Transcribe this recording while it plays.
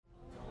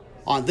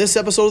On this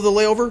episode of The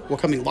Layover, we're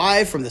coming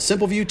live from the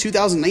Simpleview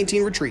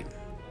 2019 retreat.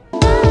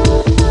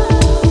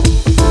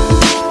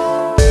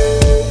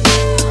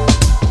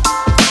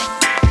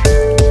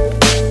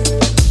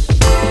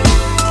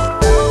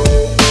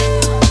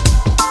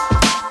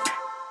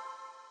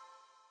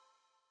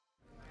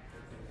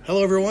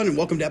 Hello, everyone, and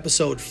welcome to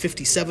episode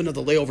 57 of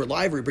The Layover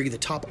Live, where we bring you the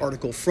top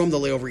article from The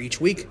Layover each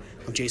week.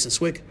 I'm Jason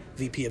Swick,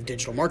 VP of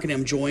Digital Marketing.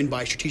 I'm joined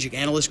by strategic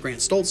analyst Grant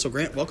Stoltz. So,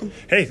 Grant, welcome.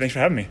 Hey, thanks for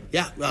having me.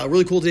 Yeah,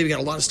 really cool today. We got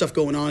a lot of stuff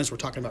going on as we're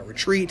talking about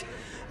retreat.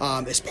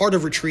 As part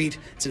of retreat,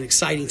 it's an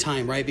exciting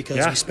time, right?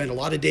 Because we spend a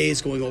lot of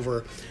days going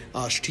over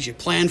strategic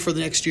plan for the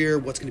next year,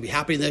 what's going to be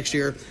happening next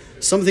year.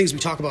 Some of the things we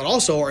talk about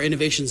also are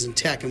innovations in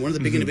tech. And one of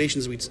the big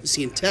innovations we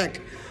see in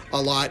tech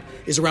a lot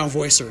is around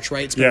voice search,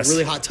 right? It's been a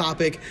really hot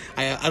topic.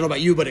 I don't know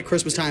about you, but at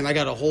Christmas time, I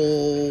got a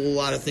whole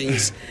lot of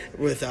things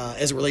with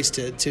as it relates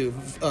to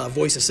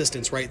voice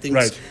assistants, right?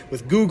 Things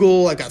with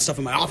Google. I've got stuff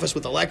in my office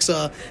with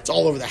Alexa. It's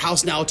all over the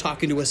house now,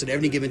 talking to us at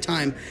any given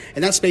time,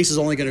 and that space is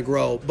only going to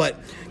grow. But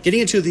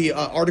getting into the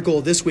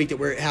article this week that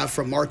we have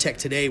from MarTech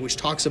Today, which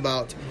talks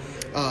about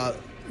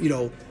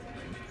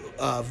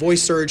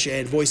voice search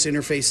and voice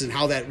interfaces and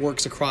how that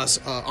works across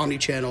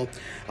omnichannel.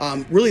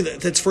 Really,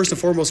 that's first and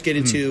foremost get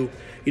into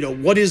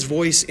what is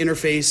voice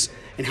interface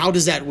and how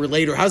does that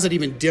relate, or how does that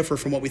even differ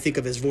from what we think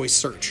of as voice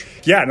search?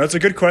 Yeah, no, it's a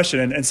good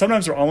question, and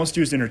sometimes they're almost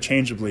used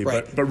interchangeably,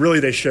 but really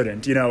they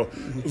shouldn't.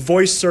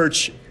 Voice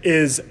search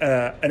is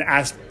an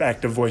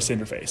aspect of voice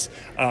interface.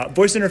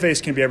 Voice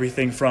interface can be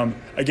everything from,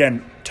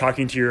 again,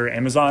 talking to your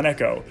Amazon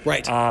Echo.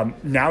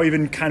 Now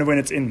even kind of when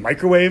it's in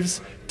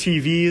microwaves,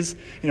 TVs,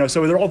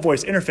 so they're all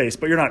voice interface,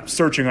 but you're not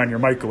searching on your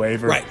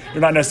microwave, or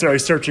you're not necessarily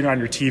searching on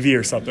your TV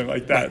or something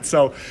like that.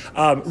 So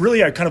really,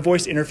 kind of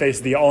voice interface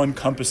is the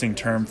all-encompassing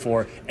term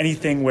for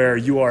anything where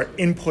you are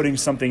inputting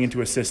something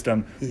into a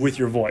system with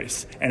your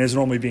voice, and is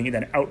normally being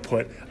then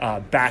output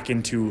back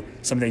into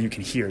something that you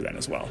can hear then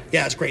as well.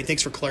 Yeah, it's great.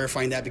 Thanks for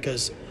clarifying that,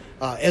 because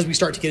as we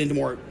start to get into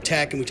more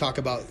tech and we talk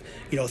about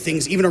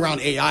things even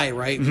around AI,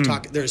 right? We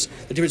talk, there's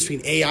the difference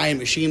between AI and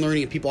machine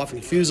learning, and people often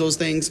confuse those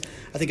things.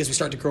 I think as we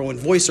start to grow in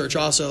voice search,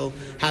 also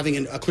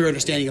having a clear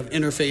understanding of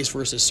interface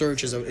versus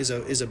search is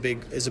a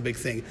big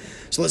thing.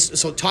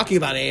 So talking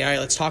about AI,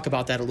 let's talk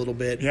about that a little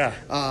bit.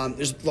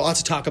 There's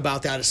lots to talk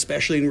about that,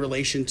 especially in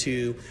relation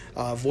to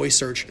voice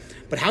search.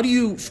 But how do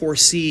you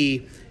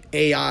foresee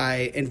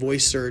AI and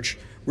voice search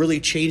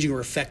really changing or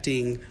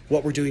affecting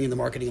what we're doing in the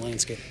marketing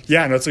landscape?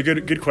 Yeah, no, it's a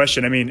good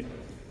question. I mean,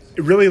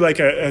 really, like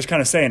I was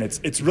kind of saying,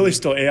 it's really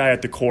still AI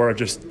at the core of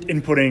just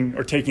inputting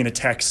or taking a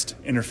text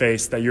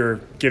interface that you're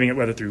giving it,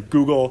 whether through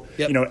Google.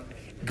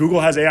 Google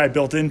has AI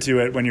built into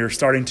it when you're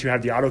starting to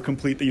have the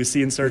autocomplete that you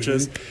see in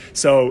searches.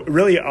 So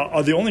really,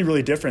 the only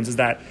really difference is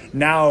that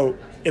now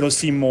it'll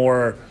seem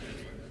more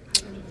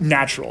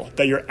natural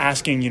that you're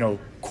asking,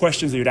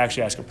 questions that you'd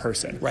actually ask a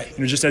person.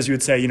 Just as you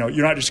would say,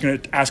 you're not just going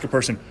to ask a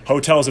person,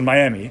 hotels in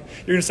Miami.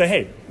 You're going to say,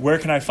 hey, where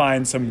can I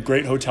find some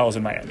great hotels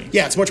in Miami?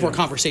 Yeah, it's much more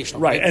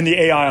conversational. And the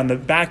AI on the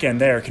back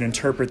end there can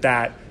interpret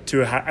that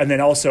and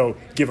then also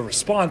give a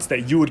response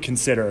that you would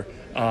consider,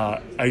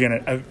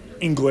 an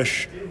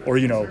English or,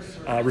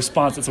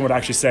 response that someone would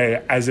actually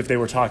say as if they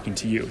were talking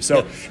to you.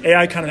 So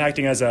AI kind of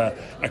acting as a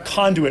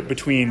conduit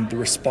between the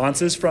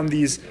responses from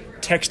these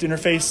text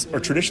interface or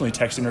traditionally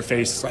text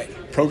interface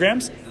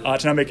programs to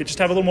now make it just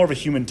have a little more of a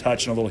human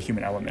touch and a little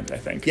human element, I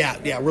think.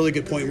 Yeah, really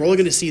good point. We're only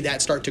going to see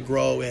that start to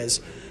grow as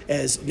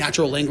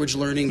natural language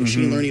learning,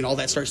 machine learning, and all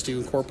that starts to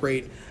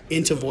incorporate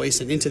into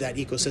voice and into that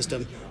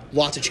ecosystem.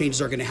 Lots of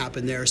changes are going to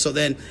happen there. So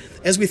then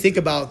as we think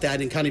about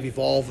that and kind of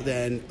evolve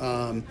then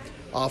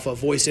off of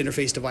voice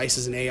interface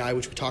devices and AI,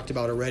 which we talked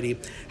about already,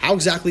 how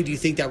exactly do you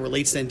think that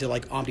relates then to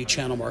like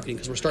omnichannel marketing?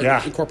 Because we're starting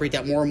to incorporate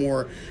that more and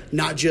more,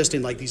 not just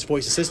in like these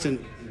voice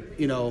assistant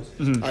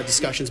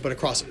discussions, but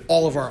across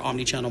all of our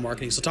omnichannel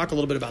marketing. So talk a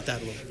little bit about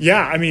that a little bit. Yeah,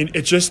 I mean,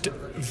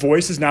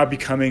 voice is now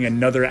becoming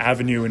another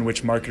avenue in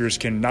which marketers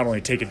can not only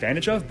take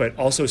advantage of, but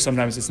also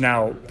sometimes it's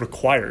now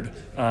required.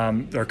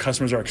 Their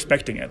customers are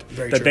expecting it.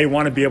 They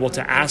want to be able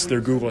to ask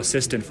their Google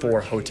Assistant for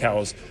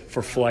hotels,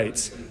 for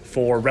flights,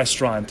 for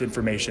restaurant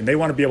information. They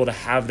want to be able to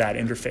have that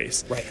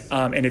interface.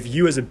 And if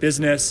you as a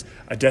business,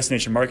 a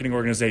destination marketing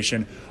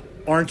organization,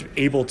 aren't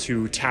able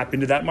to tap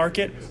into that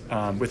market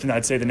within,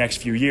 I'd say, the next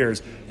few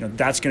years,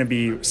 that's going to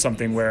be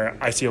something where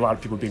I see a lot of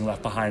people being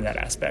left behind in that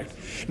aspect.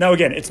 Now,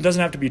 again, it doesn't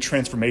have to be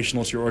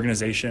transformational to your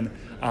organization.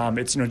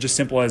 It's just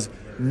simple as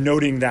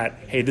noting that,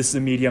 hey, this is a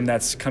medium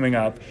that's coming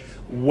up.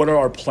 What are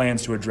our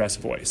plans to address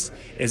voice?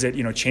 Is it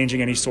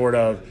changing any sort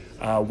of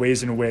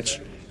ways in which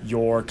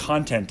your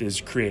content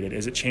is created?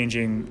 Is it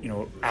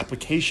changing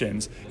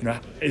applications?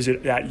 Is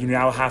it that you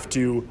now have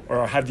to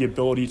or have the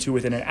ability to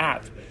within an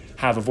app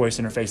have a voice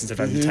interface instead of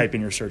having to type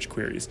in your search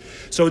queries?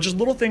 So just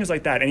little things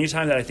like that.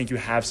 Anytime that I think you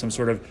have some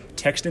sort of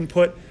text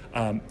input,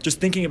 just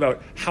thinking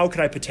about how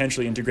could I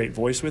potentially integrate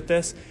voice with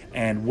this,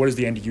 and what is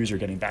the end user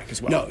getting back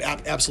as well? No,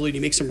 absolutely.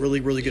 You make some really,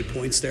 really good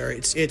points there.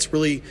 It's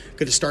really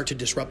good to start to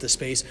disrupt the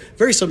space.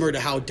 Very similar to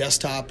how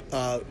desktop,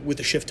 with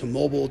the shift to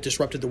mobile,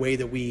 disrupted the way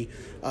that we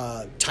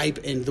type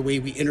and the way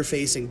we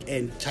interface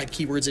and type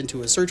keywords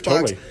into a search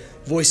box. Totally.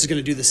 Voice is going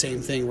to do the same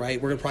thing,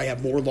 right? We're going to probably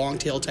have more long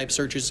tail type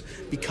searches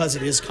because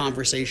it is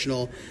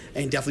conversational,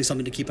 and definitely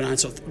something to keep an eye on.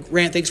 So,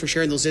 Grant, thanks for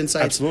sharing those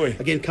insights. Absolutely.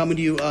 Again, coming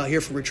to you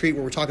here from Retreat,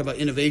 where we're talking about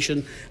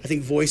innovation. I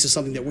think voice is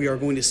something that we are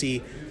going to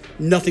see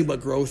nothing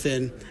but growth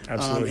in.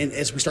 Absolutely. And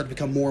as we start to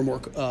become more and more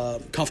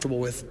comfortable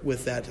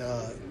with that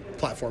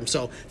platform.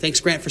 So, thanks,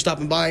 Grant, for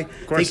stopping by.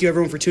 Thank you,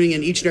 everyone, for tuning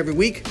in each and every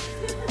week.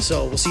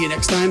 So, we'll see you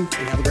next time,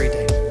 and have a great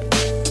day.